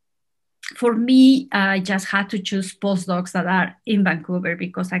for me, I just had to choose postdocs that are in Vancouver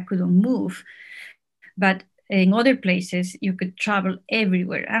because I couldn't move. But in other places, you could travel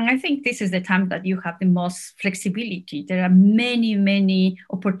everywhere. And I think this is the time that you have the most flexibility. There are many, many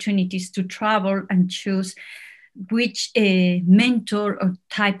opportunities to travel and choose which mentor or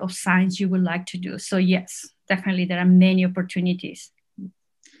type of science you would like to do. So yes, definitely there are many opportunities.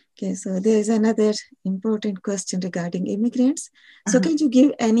 Okay, so there is another important question regarding immigrants. So can you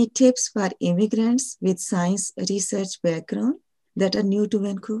give any tips for immigrants with science research background that are new to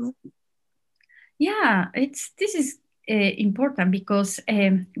Vancouver? Yeah, this is important because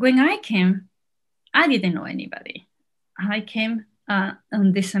when I came, I didn't know anybody. I came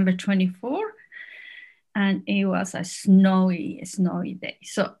on December 24, and it was a snowy day.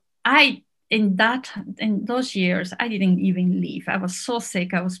 So in those years, I didn't even leave. I was so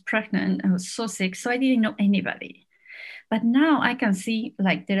sick. I was pregnant. I was so sick. So I didn't know anybody. But now I can see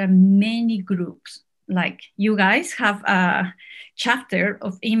like there are many groups. Like you guys have a chapter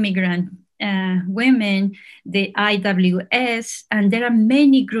of immigrant women, the IWS, and there are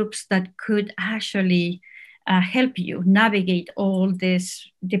many groups that could actually help you navigate all the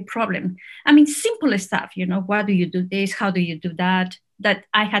problem. I mean, simple stuff, what do you do this? How do you do that? That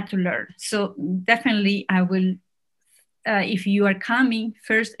I had to learn. So definitely I will, if you are coming,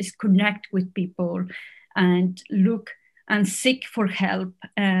 first is connect with people and look and seek for help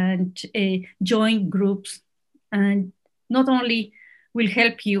and join groups. And not only will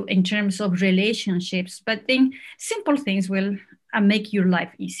help you in terms of relationships, but then simple things will make your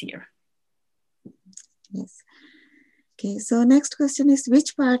life easier. Yes. Okay, so next question is,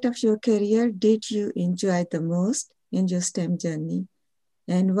 which part of your career did you enjoy the most in your STEM journey?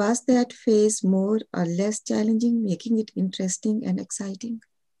 And was that phase more or less challenging, making it interesting and exciting?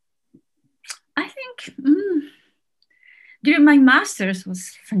 I think during my master's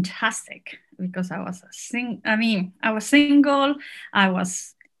was fantastic because I was I was single. I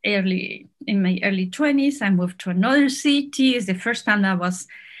was in my early 20s. I moved to another city. It's the first time I was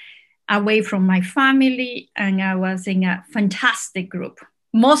away from my family, and I was in a fantastic group,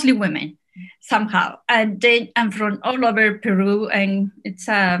 mostly women somehow. And then I'm from all over Peru, and it's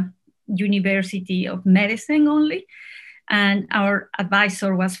a University of Medicine only. And our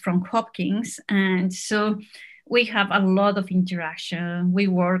advisor was from Hopkins. And so we have a lot of interaction. We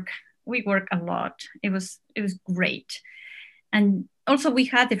work a lot. It was great. And also we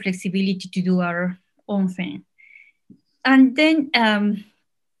had the flexibility to do our own thing. And then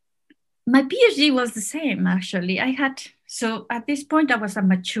my PhD was the same, actually. So at this point, I was a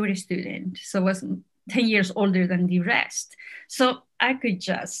mature student. So I was 10 years older than the rest. So I could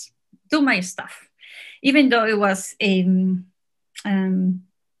just do my stuff, even though it was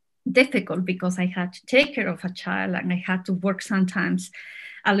difficult because I had to take care of a child and I had to work sometimes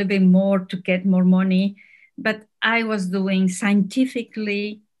a little bit more to get more money. But I was doing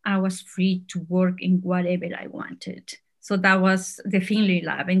scientifically, I was free to work in whatever I wanted. So that was the Finley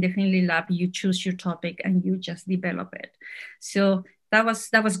Lab. In the Finley Lab, you choose your topic and you just develop it. So that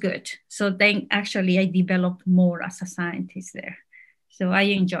was good. So then actually I developed more as a scientist there. So I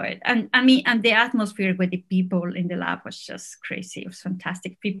enjoy it. And the atmosphere with the people in the lab was just crazy. It was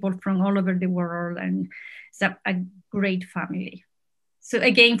fantastic. People from all over the world, and it's a great family. So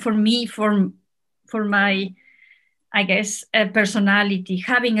again, for me, for my, I guess, personality,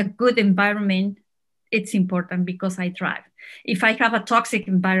 having a good environment, it's important because I thrive. If I have a toxic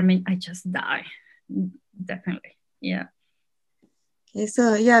environment, I just die. Definitely, yeah. Okay,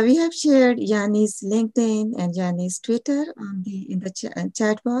 so yeah, we have shared Yanni's LinkedIn and Yanni's Twitter in the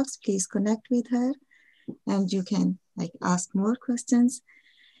chat box. Please connect with her, and you can ask more questions.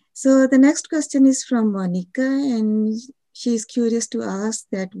 So the next question is from Monica, and she's curious to ask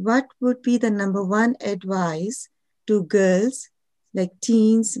that what would be the #1 advice to girls, like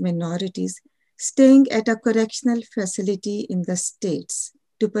teens, minorities, staying at a correctional facility in the States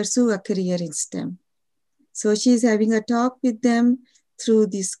to pursue a career in STEM? So she's having a talk with them through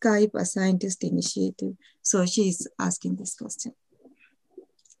the Skype A Scientist initiative. So she's asking this question.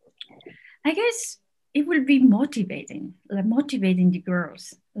 I guess it will be motivating the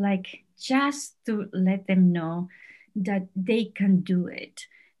girls, like just to let them know that they can do it.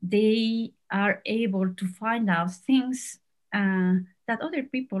 They are able to find out things that other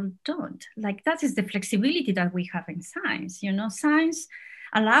people don't. Like that is the flexibility that we have in science. Science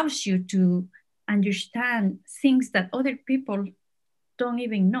allows you to understand things that other people don't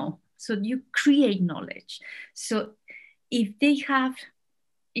even know. So you create knowledge. So if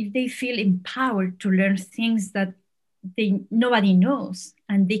they feel empowered to learn things that nobody knows,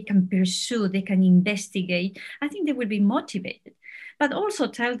 and they can pursue, they can investigate, I think they will be motivated. But also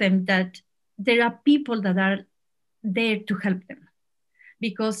tell them that there are people that are there to help them,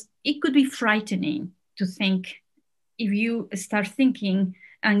 because it could be frightening to think, if you start thinking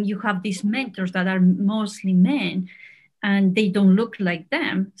and you have these mentors that are mostly men and they don't look like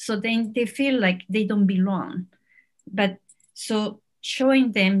them, so then they feel like they don't belong. But so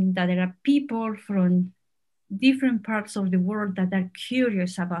showing them that there are people from different parts of the world that are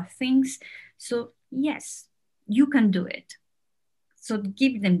curious about things. So yes, you can do it. So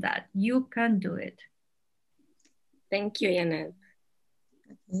give them that, you can do it. Thank you, Janet.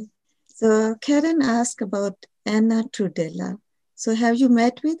 Okay. So Karen asked about Anna Trudella. So have you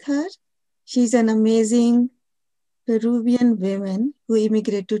met with her? She's an amazing Peruvian woman who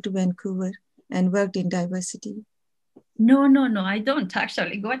immigrated to Vancouver and worked in diversity. No, I don't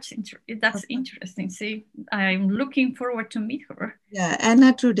actually. That's interesting. See, I'm looking forward to meet her. Yeah,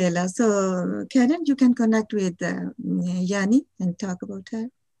 Anna Trudella. So Karen, you can connect with Yanni and talk about her.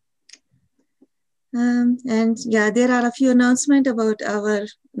 And yeah, there are a few announcements about our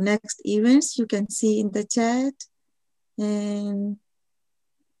next events you can see in the chat. And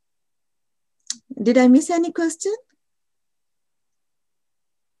did I miss any question?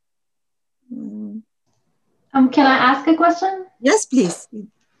 Can I ask a question? Yes, please.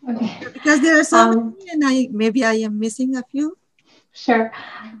 Okay. Because there are so many, and maybe I am missing a few. Sure.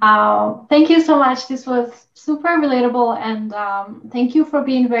 Thank you so much. This was super relatable, and thank you for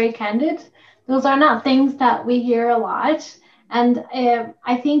being very candid. Those are not things that we hear a lot, and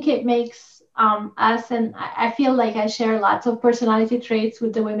I think it makes us, and I feel like I share lots of personality traits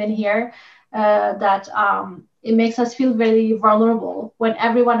with the women here, that it makes us feel very vulnerable when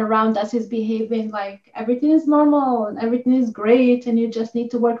everyone around us is behaving like everything is normal and everything is great and you just need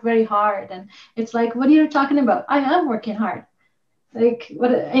to work very hard. And it's like, what are you talking about? I am working hard. Like,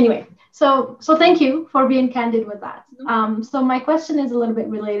 what? Anyway, so thank you for being candid with that. So my question is a little bit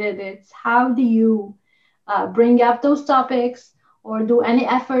related. It's how do you bring up those topics or do any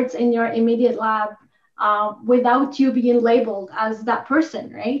efforts in your immediate lab without you being labeled as that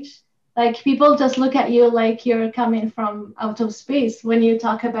person, right? Like people just look at you like you're coming from out of space when you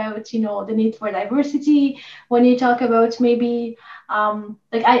talk about, you know, the need for diversity, when you talk about maybe,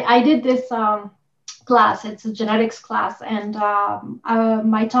 like I did this class, it's a genetics class, and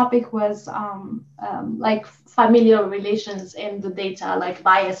my topic was like familial relations in the data, like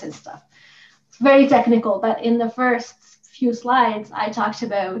bias and stuff. It's very technical, but in the first few slides, I talked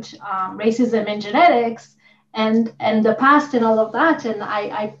about racism in genetics, and the past and all of that, and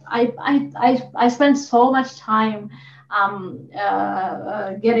I spent so much time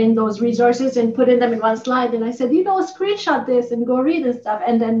getting those resources and putting them in one slide, and I said, you know, screenshot this and go read and stuff.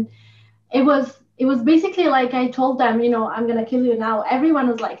 And then it was basically like I told them, you know, I'm gonna kill you now. Everyone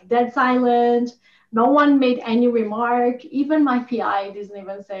was like dead silent. No one made any remark. Even my PI didn't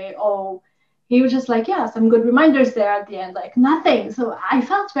even say, oh. He was just like, yeah, some good reminders there at the end, like nothing. So I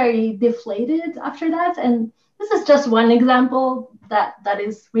felt very deflated after that. And this is just one example that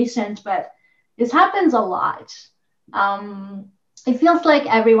is recent, but this happens a lot. It feels like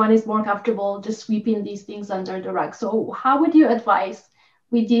everyone is more comfortable just sweeping these things under the rug. So how would you advise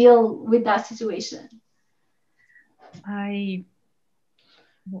we deal with that situation?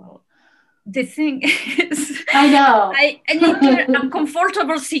 Well, the thing is, I know. I need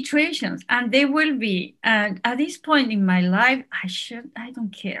uncomfortable situations, and they will be. And at this point in my life, I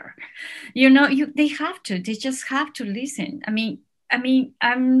don't care. You know, they just have to listen. I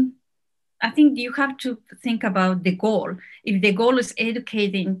think you have to think about the goal. If the goal is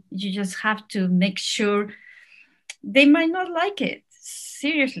educating, you just have to make sure they might not like it.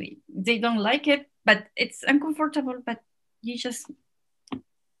 Seriously, they don't like it, but it's uncomfortable, but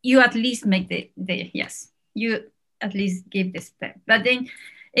you at least make you at least give the step. But then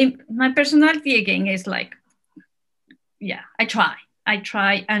my personality again is like, yeah, I try,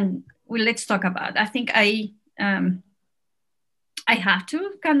 and let's talk about it. I think I have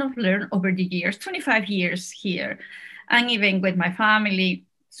to kind of learn over the years, 25 years here, and even with my family.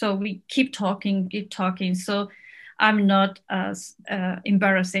 So we keep talking. So I'm not as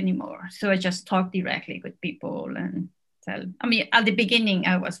embarrassed anymore. So I just talk directly with people and tell. I mean, at the beginning,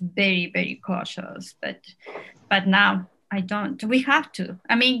 I was very, very cautious, but now I don't. We have to.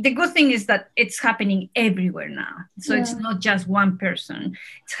 I mean, the good thing is that it's happening everywhere now. So It's not just one person.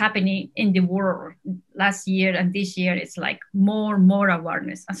 It's happening in the world. Last year and this year, it's like more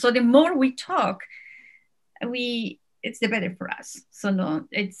awareness. And so the more we talk, it's the better for us. So no,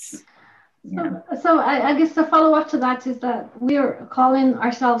 it's. Yeah. So I guess the follow-up to that is that we're calling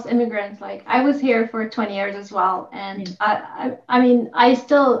ourselves immigrants. Like I was here for 20 years as well, and I mean I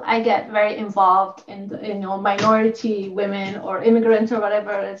get very involved in the, you know, minority women or immigrants or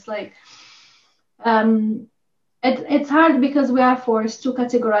whatever. It's like it's hard because we are forced to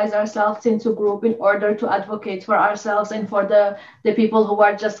categorize ourselves into group in order to advocate for ourselves and for the people who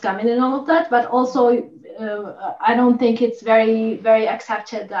are just coming and all of that. But also, I don't think it's very, very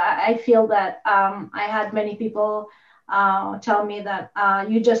accepted. I feel that I had many people tell me that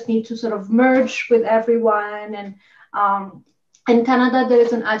you just need to sort of merge with everyone. And in Canada, there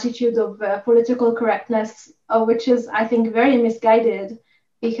is an attitude of political correctness, which is, I think, very misguided,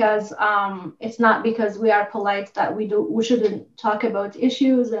 because it's not because we are polite that we shouldn't talk about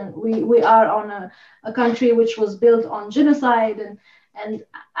issues. And we are on a country which was built on genocide. And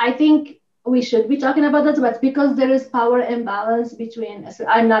I think we should be talking about that, but because there is power imbalance between, so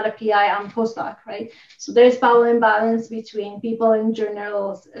I'm not a PI, I'm postdoc, right? So there's power imbalance between people in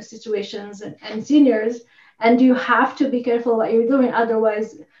general situations and seniors, and you have to be careful what you're doing.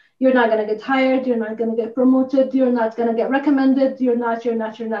 Otherwise, you're not going to get hired, you're not going to get promoted, you're not going to get recommended, you're not.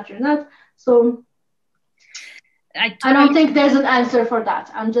 So I don't think there's an answer for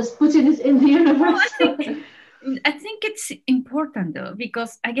that. I'm just putting it in the universe. I think it's important though,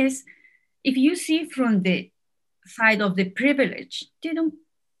 because I guess if you see from the side of the privilege, they don't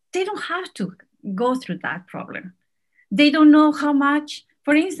have to go through that problem. They don't know how much.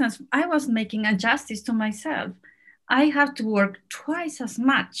 For instance, I was making a justice to myself. I have to work twice as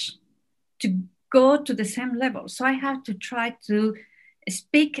much to go to the same level. So I have to try to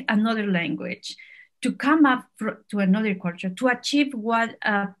speak another language, to come up to another culture, to achieve what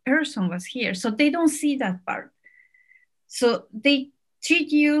a person was here. So they don't see that part. So they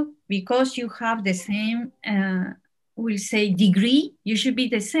treat you because you have the same, we'll say, degree, you should be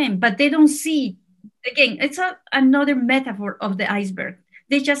the same, but they don't see, again, it's another metaphor of the iceberg.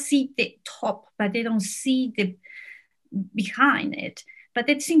 They just see the top, but they don't see the behind it. But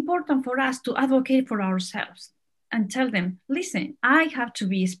it's important for us to advocate for ourselves and tell them, listen, I have to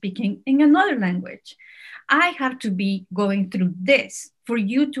be speaking in another language. I have to be going through this for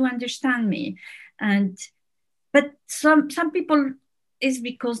you to understand me. But some people, is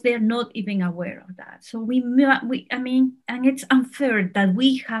because they're not even aware of that. So and it's unfair that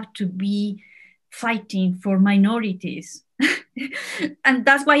we have to be fighting for minorities. And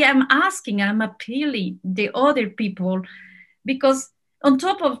that's why I'm appealing the other people, because on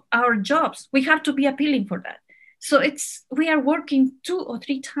top of our jobs, we have to be appealing for that. So we are working 2 or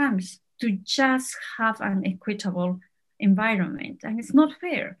 3 times to just have an equitable environment, and it's not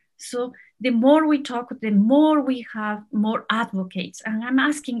fair. So the more we talk, the more we have more advocates. And I'm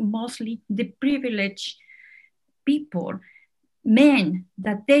asking mostly the privileged people, men,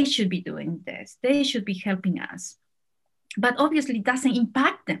 that they should be doing this. They should be helping us. But obviously it doesn't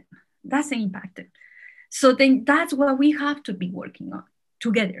impact them. So then that's what we have to be working on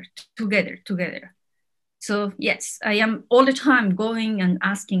together. So yes, I am all the time going and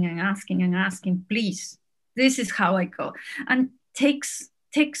asking, please, this is how I go. And takes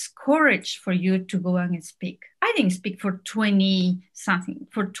courage for you to go and speak. I didn't speak for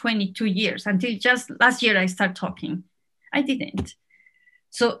 22 years until just last year I started talking. I didn't.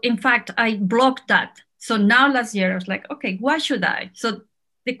 So in fact, I blocked that. So now last year I was like, okay, why should I? So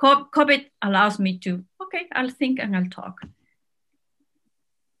the COVID allows me to, okay, I'll think and I'll talk.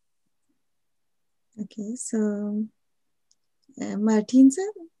 Okay, so Martin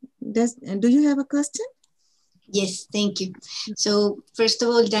sir, do you have a question? Yes, thank you. So first of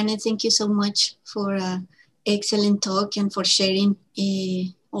all, Janet, thank you so much for an excellent talk and for sharing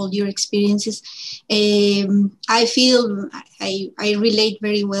all your experiences. I feel I relate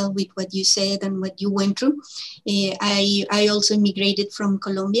very well with what you said and what you went through. I also immigrated from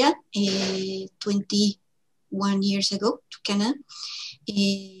Colombia 21 years ago to Canada.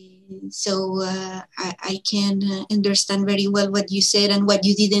 So I can understand very well what you said and what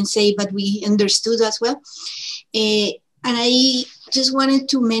you didn't say, but we understood as well. And I just wanted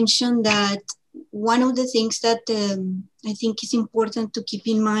to mention that one of the things that I think is important to keep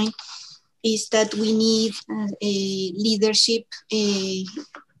in mind is that we need leadership. We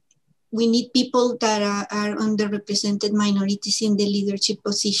need people that are underrepresented minorities in the leadership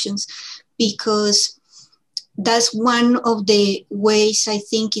positions, because that's one of the ways I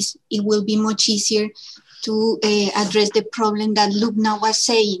think it will be much easier to address the problem that Lubna was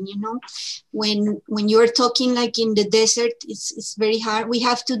saying. You know, when you're talking like in the desert, it's very hard. We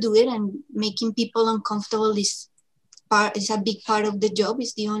have to do it, and making people uncomfortable is a big part of the job.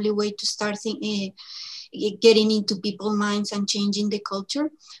 It's the only way to start getting into people's minds and changing the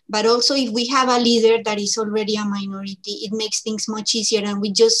culture. But also, if we have a leader that is already a minority, it makes things much easier. And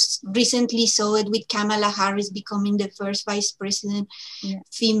we just recently saw it with Kamala Harris becoming the first vice president,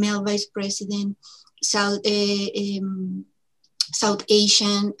 female vice president. South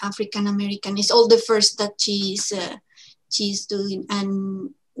Asian, African American. It's all the first that she's doing.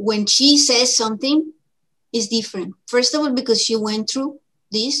 And when she says something, it's different. First of all, because she went through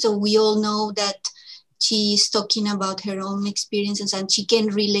this, so we all know that she's talking about her own experiences and she can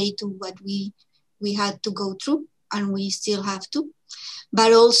relate to what we had to go through and we still have to.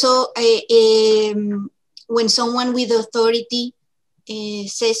 But also when someone with authority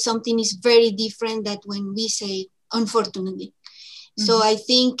says something is very different than when we say, unfortunately. Mm-hmm. So I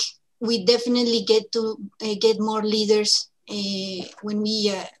think we definitely get to get more leaders when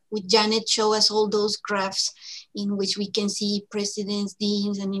we, with Janet, show us all those graphs in which we can see presidents,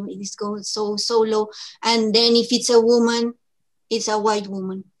 deans, and it's going so low. And then if it's a woman, it's a white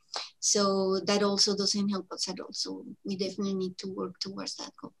woman. So that also doesn't help us at all. So we definitely need to work towards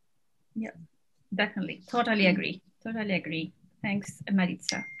that goal. Yeah, definitely. Totally agree. Totally agree. Thanks,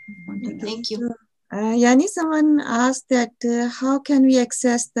 Maritza. Thank you. Yani, someone asked that how can we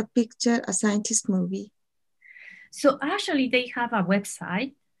access the Picture a Scientist movie? So actually they have a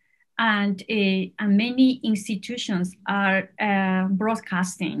website, and many institutions are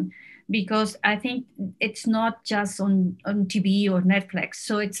broadcasting, because I think it's not just on TV or Netflix.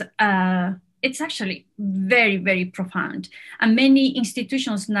 So it's actually very, very profound. And many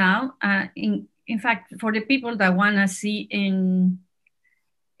institutions now, in fact, for the people that want to see in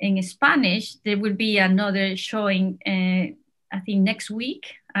Spanish, there will be another showing, I think next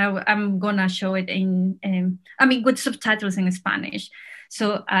week. I'm gonna show it with subtitles in Spanish.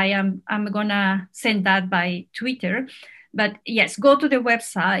 So I'm gonna send that by Twitter. But yes, go to the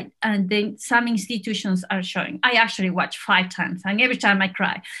website, and then some institutions are showing. I actually watch 5 times, and every time I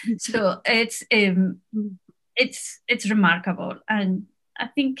cry. So it's remarkable, and I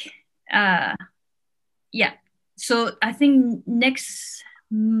think yeah. So I think next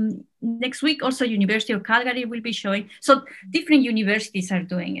week also University of Calgary will be showing. So different universities are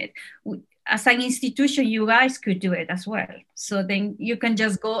doing it. As an institution, you guys could do it as well. So then you can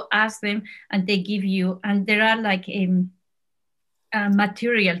just go ask them, and they give you, and there are like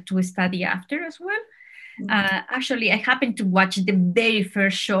material to study after as well. Mm-hmm. Actually, I happened to watch the very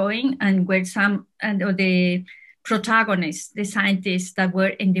first showing, and where the protagonists, the scientists that were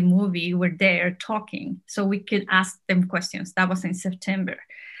in the movie, were there talking, so we could ask them questions. That was in September.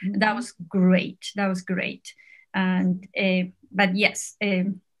 Mm-hmm. That was great. And but yes,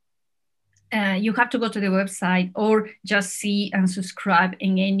 you have to go to the website or just see and subscribe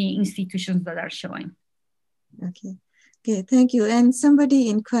in any institutions that are showing. Okay, thank you. And somebody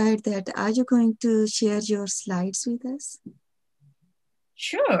inquired that, are you going to share your slides with us?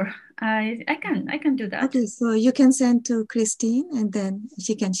 Sure, I can do that. Okay, so you can send to Christine, and then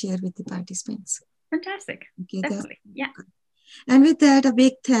she can share with the participants. Fantastic. Okay, definitely. Yeah. And with that, a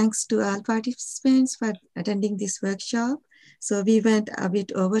big thanks to all participants for attending this workshop. So we went a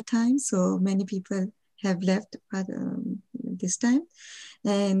bit over time, so many people have left this time.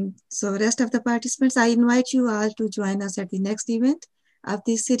 And so rest of the participants, I invite you all to join us at the next event of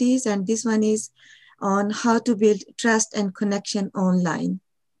this series. And this one is on how to build trust and connection online.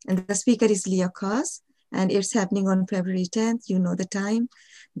 And the speaker is Leah Koss, and it's happening on February 10th. You know the time,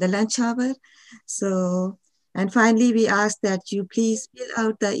 the lunch hour. So, and finally, we ask that you please fill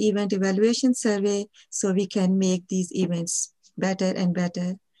out the event evaluation survey so we can make these events better and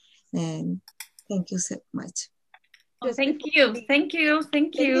better. And thank you so much. Oh, thank you so much.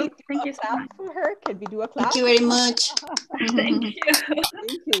 For her? Can we do a clap? Thank you very much. Thank you.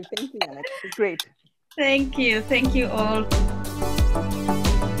 Thank you, Alex. Great. Thank you all.